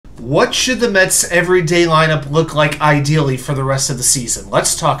What should the Mets' everyday lineup look like ideally for the rest of the season?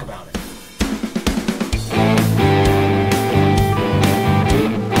 Let's talk about it.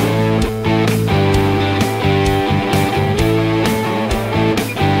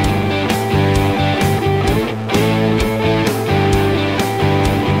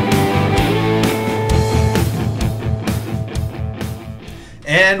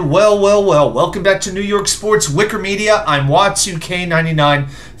 And well, welcome back to New York Sports WickerMedia. I'm Wa2K99.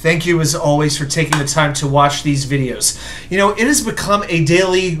 Thank you, as always, for taking the time to watch these videos. You know, it has become a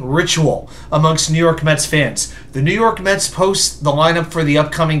daily ritual amongst New York Mets fans. The New York Mets post the lineup for the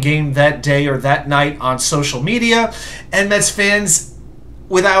upcoming game that day or that night on social media, and Mets fans,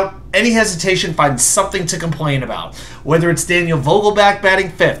 without any hesitation, find something to complain about. Whether it's Danielvogelbach batting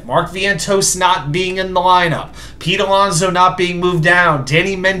fifth, markvientos not being in the lineup, petealonso not being moved down,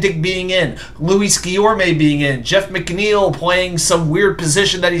 Danny Mendick being in, Luis Guillorme being in, jeffmcneil playing some weird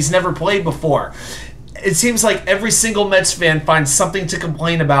position that he's never played before. It seems like every single Mets fan finds something to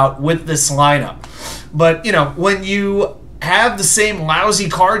complain about with this lineup. But, you know, when you have the same lousy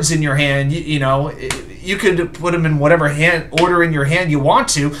cards in your hand, you know, you could put them in whatever order in your hand you want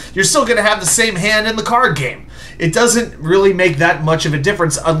to. You're still going to have the same hand in the card game. It doesn't really make that much of a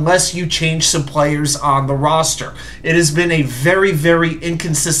difference unless you change some players on the roster. It has been a very, very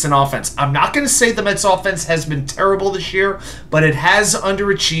inconsistent offense. I'm not going to say the Mets offense has been terrible this year, but it has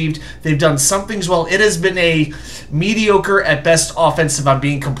underachieved. They've done some things well. It has been a mediocre at best offense if I'm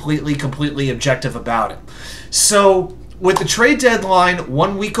being completely objective about it. So with the trade deadline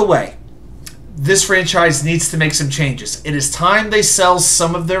 1 week away, this franchise needs to make some changes. It is time they sell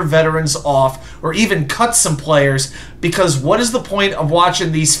some of their veterans off or even cut some players, because what is the point of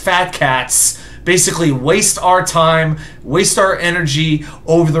watching these fat cats basically waste our time, waste our energy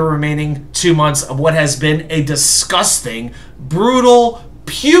over the remaining 2 months of what has been a disgusting, brutal,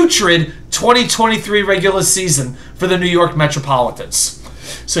 putrid 2023 regular season for the New York Metropolitans.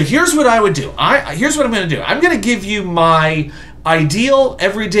 So here's what I would do. Here's what I'm going to do. I'm going to give you my ideal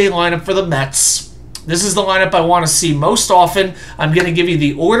everyday lineup for the Mets. This is the lineup I want to see most often. I'm going to give you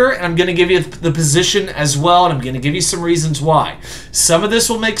the order, and I'm going to give you the position as well, and I'm going to give you some reasons why. Some of this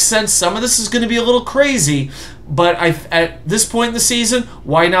will make sense. Some of this is going to be a little crazy, but at this point in the season,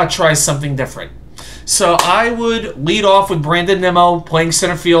 why not try something different? So I would lead off with brandonnimmo playing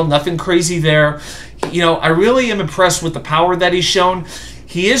center field. Nothing crazy there. You know, I really am impressed with the power that he's shown.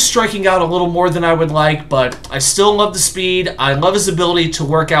 He is striking out a little more than I would like, but I still love the speed. I love his ability to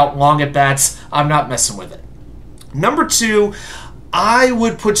work out long at-bats. I'm not messing with it. Number two, I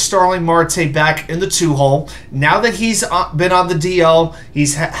would put starlingmarte back in the 2-hole. Now that he's been on the DL,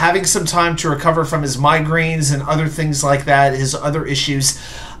 he's having some time to recover from his migraines and other things like that, his other issues.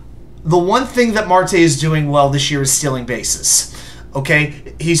 The one thing that Marte is doing well this year is stealing bases.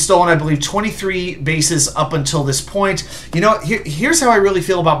 Okay, he's stolen, I believe, 23 bases up until this point. You know, here's how I really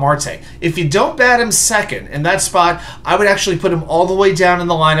feel about Marte. If you don't bat him second in that spot, I would actually put him all the way down in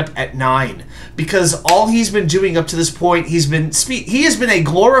the lineup at 9. Because all he's been doing up to this point, he has been a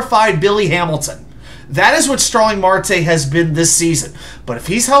glorified Billy Hamilton. That is what Starling Marte has been this season. But if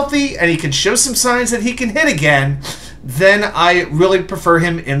he's healthy and he can show some signs that he can hit again, then I really prefer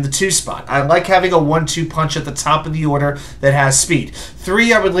him in the 2 spot. I like having a 1-2 punch at the top of the order that has speed.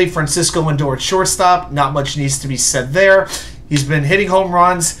 3, I would leave franciscolindor at shortstop. Not much needs to be said there. He's been hitting home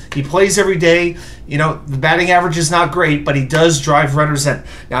runs. He plays every day. You know, the batting average is not great, but he does drive runners in.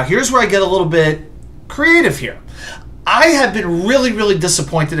 Now, here's where I get a little bit creative here. I have been really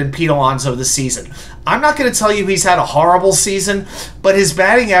disappointed in petealonso this season. I'm not going to tell you he's had a horrible season, but his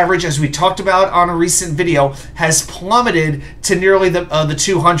batting average, as we talked about on a recent video, has plummeted to nearly the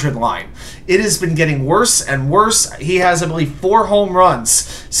 200 line. It has been getting worse and worse. He has, I believe, 4 home runs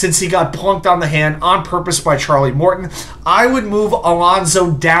since he got plunked on the hand on purpose by Charlie Morton. I would move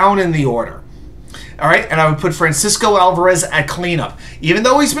Alonso down in the order. All right, and I would put franciscoalvarez at cleanup. Even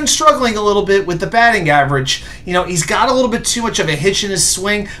though he's been struggling a little bit with the batting average, you know, he's got a little bit too much of a hitch in his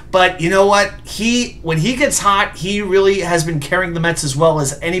swing, but you know what? When he gets hot, he really has been carrying the Mets as well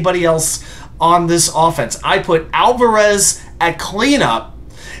as anybody else on this offense. I put Alvarez at cleanup,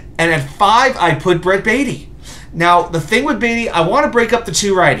 and at 5, I put brettbaty. Now, the thing with Beatty, I want to break up the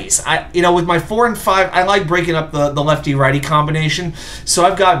 2 righties. You know, with my 4 and 5, I like breaking up the lefty-righty combination. So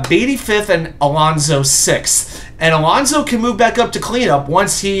I've got Beatty 5th and Alonso 6th. And Alonso can move back up to cleanup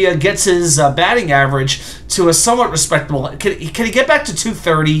once he gets his batting average to a somewhat respectable. Can he get back to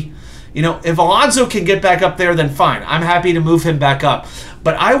 230? You know, if Alonso can get back up there, then fine. I'm happy to move him back up.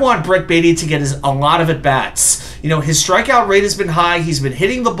 But I want brettbaty to get a lot of at-bats. You know, his strikeout rate has been high. He's been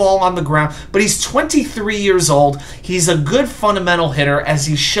hitting the ball on the ground, but he's 23 years old. He's a good fundamental hitter, as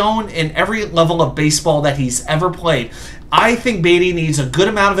he's shown in every level of baseball that he's ever played. I think Beatty needs a good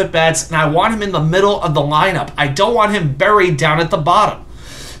amount of at-bats, and I want him in the middle of the lineup. I don't want him buried down at the bottom.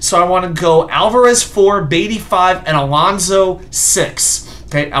 So I want to go Alvarez 4, Beatty 5, and Alonso 6.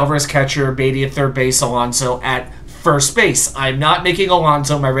 Okay, Alvarez catcher, Beatty at third base, Alonso at first base. I'm not making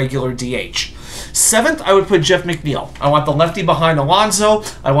Alonso my regular DH. 7th, I would put Jeff McNeil. I want the lefty behind Alonso.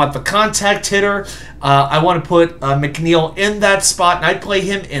 I want the contact hitter. I want to put McNeil in that spot, and I'd play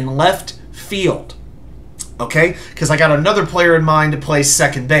him in left field. Okay? Because I got another player in mind to play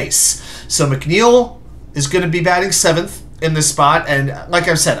second base. So McNeil is going to be batting 7th in this spot, and like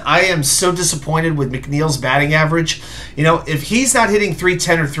I said, I am so disappointed with McNeil's batting average. You know, if he's not hitting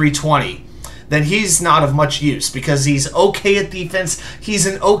 310 or 320, then he's not of much use, because he's okay at defense. He's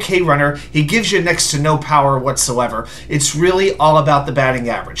an okay runner. He gives you next to no power whatsoever. It's really all about the batting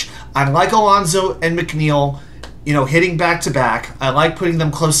average. I like Alonso and McNeil, you know, hitting back-to-back. I like putting them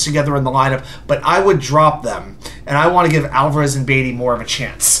close together in the lineup, but I would drop them, and I want to give Alvarez and Beatty more of a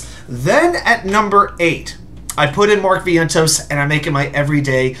chance. Then at number 8, I put in Markvientos, and I make him my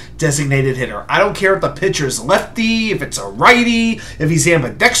everyday designated hitter. I don't care if the pitcher's lefty, if it's a righty, if he's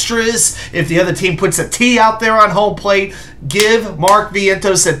ambidextrous, if the other team puts a T out there on home plate. Give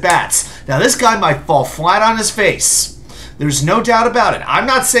Markvientos at bats. Now, this guy might fall flat on his face. There's no doubt about it. I'm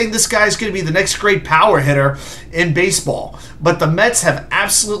not saying this guy's going to be the next great power hitter in baseball, but the Mets have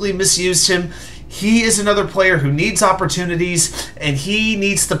absolutely misused him. He is another player who needs opportunities, and he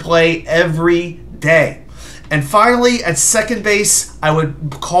needs to play every day. And finally, at second base, I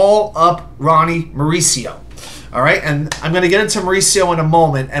would call up Ronnymauricio. All right, and I'm going to get into Mauricio in a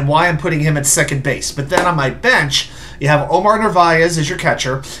moment and why I'm putting him at second base. But then on my bench, you have Omar Narvaez as your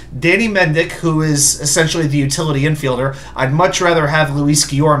catcher, Danny Mendick, who is essentially the utility infielder. I'd much rather have Luis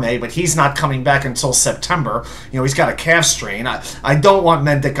Guillorme, but he's not coming back until September. You know, he's got a calf strain. I don't want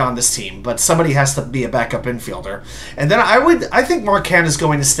Mendick on this team, but somebody has to be a backup infielder. And then I think Mark Canha is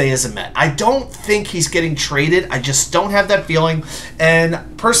going to stay as a Met. I don't think he's getting traded. I just don't have that feeling.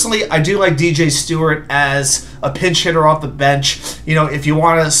 And personally, I do like djstewart as a pinch hitter off the bench. You know, if you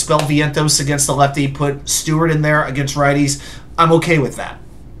want to spell Vientos against the lefty, put Stewart in there against righties. I'm okay with that.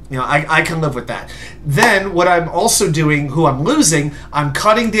 You know, I can live with that. Then what I'm also doing, who I'm losing, I'm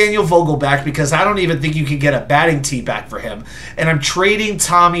cutting danielvogelbach because I don't even think you can get a batting tee back for him. And I'm trading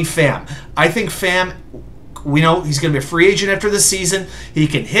tommypham. I think Pham, we know he's going to be a free agent after the season. He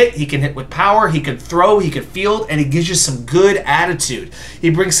can hit with power, he can throw, he can field, and he gives you some good attitude.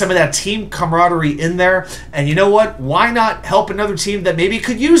 He brings some of that team camaraderie in there, and you know what? Why not help another team that maybe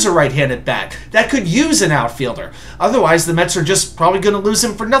could use a right-handed bat, that could use an outfielder? Otherwise, the Mets are just probably going to lose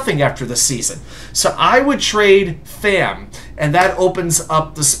him for nothing after the season. So I would trade Pham, and that opens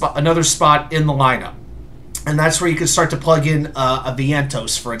up another spot in the lineup. And that's where you can start to plug in a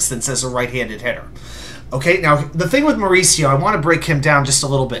Vientos, for instance, as a right-handed hitter. Okay, now the thing with Mauricio, I want to break him down just a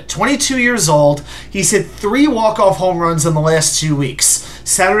little bit. 22 years old, he's hit 3 walk-off home runs in the last 2 weeks.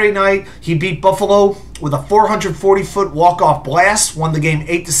 Saturday night, he beat Buffalo with a 440-foot walk-off blast, won the game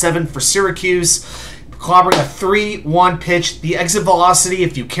 8-7 for Syracuse, clobbering a 3-1 pitch. The exit velocity,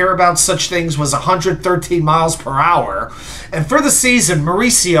 if you care about such things, was 113 miles per hour. And for the season,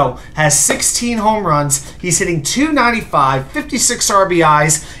 Mauricio has 16 home runs. He's hitting .295, 56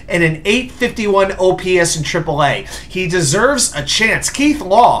 RBIs, and an .851 OPS in AAA. He deserves a chance. Keith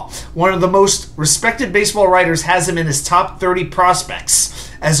Law, one of the most respected baseball writers, has him in his top 30 prospects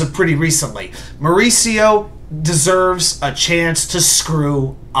as of pretty recently. Mauricio deserves a chance to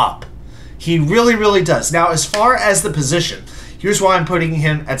screw up. He really, really does. Now, as far as the position, here's why I'm putting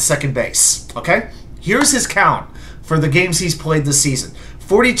him at second base, okay? Here's his count for the games he's played this season.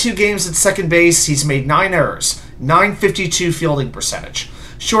 42 games at second base, he's made 9 errors, .952 fielding percentage.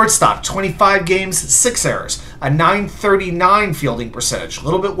 Shortstop, 25 games, 6 errors, a .939 fielding percentage, a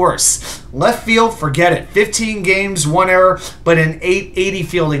little bit worse. Left field, forget it, 15 games, 1 error, but an .880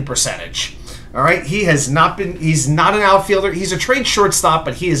 fielding percentage. All right, he's not an outfielder. He's a trained shortstop,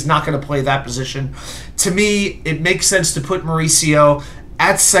 but he is not going to play that position. To me, it makes sense to put Mauricio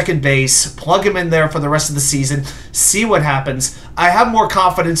at second base, plug him in there for the rest of the season, see what happens. I have more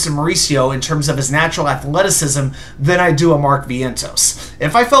confidence in Mauricio in terms of his natural athleticism than I do a Mark Vientos.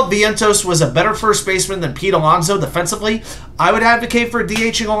 If I felt Vientos was a better first baseman than Pete Alonso defensively, I would advocate for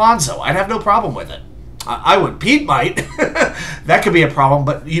DHing Alonso. I'd have no problem with it. I would. Pete might. That could be a problem,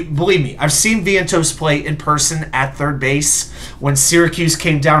 but believe me, I've seen Vientos play in person at third base. When Syracuse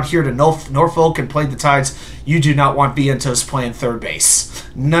came down here to Norfolk and played the Tides, you do not want Vientos playing third base.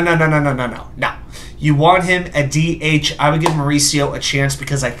 No. you want him at DH. I would give Mauricio a chance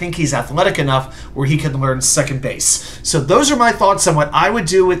because I think he's athletic enough where he can learn second base. So those are my thoughts on what I would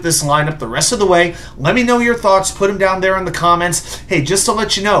do with this lineup the rest of the way. Let me know your thoughts. Put them down there in the comments. Hey, just to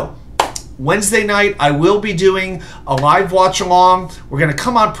let you know, Wednesday night, I will be doing a live watch-along. We're going to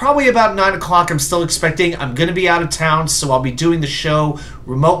come on probably about 9 o'clock. I'm still expecting. I'm going to be out of town, so I'll be doing the show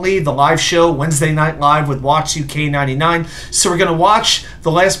remotely, the live show, Wednesday Night Live with Watch UK99. So we're going to watch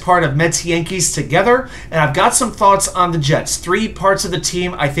the last part of Mets Yankees together, and I've got some thoughts on the Jets. 3 parts of the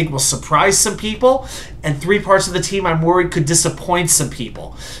team I think will surprise some people, and 3 parts of the team I'm worried could disappoint some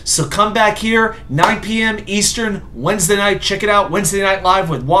people. So come back here, 9 p.m. Eastern, Wednesday night. Check it out, Wednesday Night Live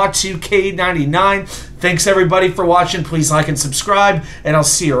with Watch UK99. Thanks, everybody, for watching. Please like and subscribe, and I'll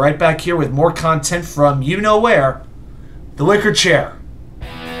see you right back here with more content from you know where, the Wicker Chair.